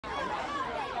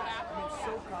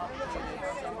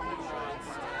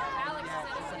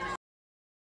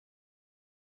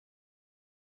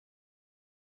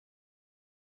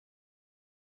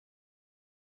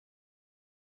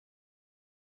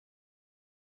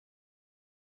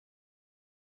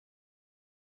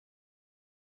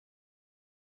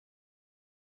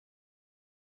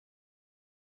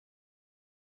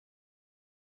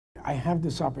I have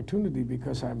this opportunity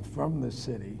because I'm from the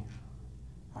city.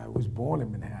 I was born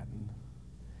in Manhattan,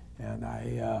 and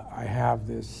I have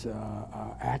this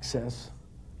access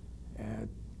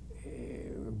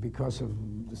because of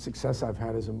the success I've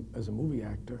had as a movie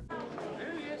actor.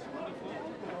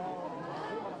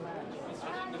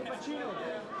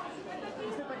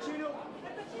 Mr. PACINO.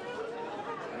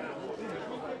 Here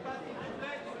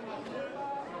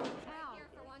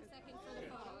for 1 second for the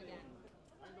photo again.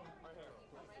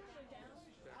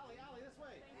 Allie, this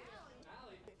way.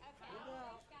 Okay, thanks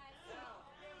guys.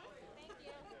 Thank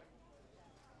you.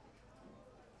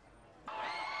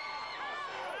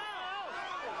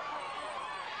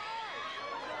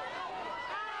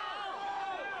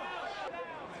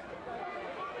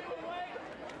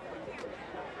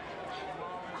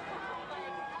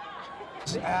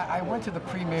 I went to the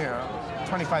premiere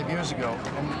 25 years ago,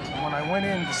 and when I went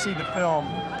in to see the film,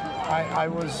 I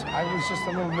was just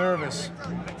a little nervous,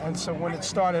 and so when it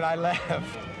started, I left,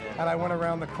 and I went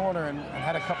around the corner and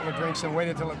had a couple of drinks and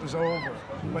waited till it was over.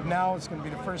 But now it's going to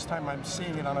be the first time I'm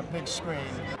seeing it on a big screen.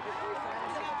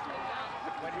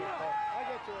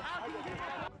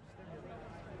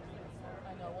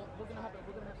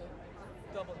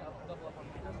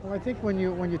 Well, I think when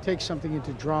you take something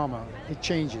into drama, it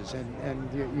changes, and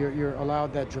you're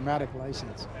allowed that dramatic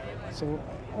license. So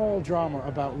all drama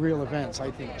about real events,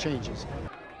 I think, changes.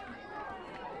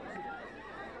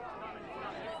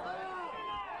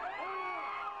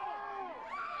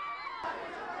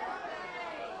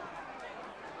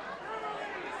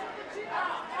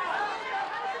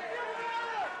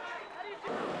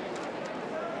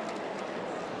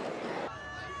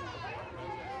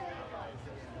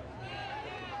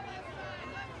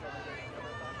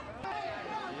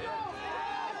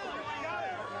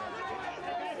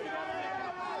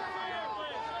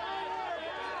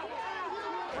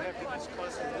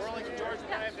 We're only George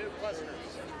and I have new clusters.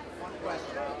 One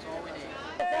question, that's all we need.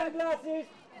 Sunglasses,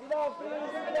 without, please,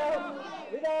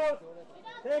 without.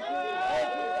 Thank you.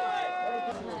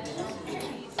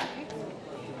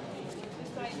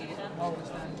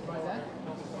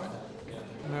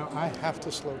 Now, I have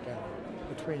to slow down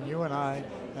between you and I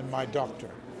and my doctor.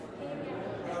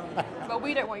 But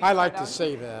we don't want you I to like slow to down.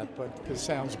 say that, but it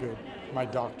sounds good. My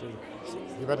doctor.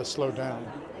 You better slow down.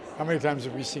 How many times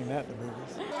have we seen that in the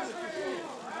movies?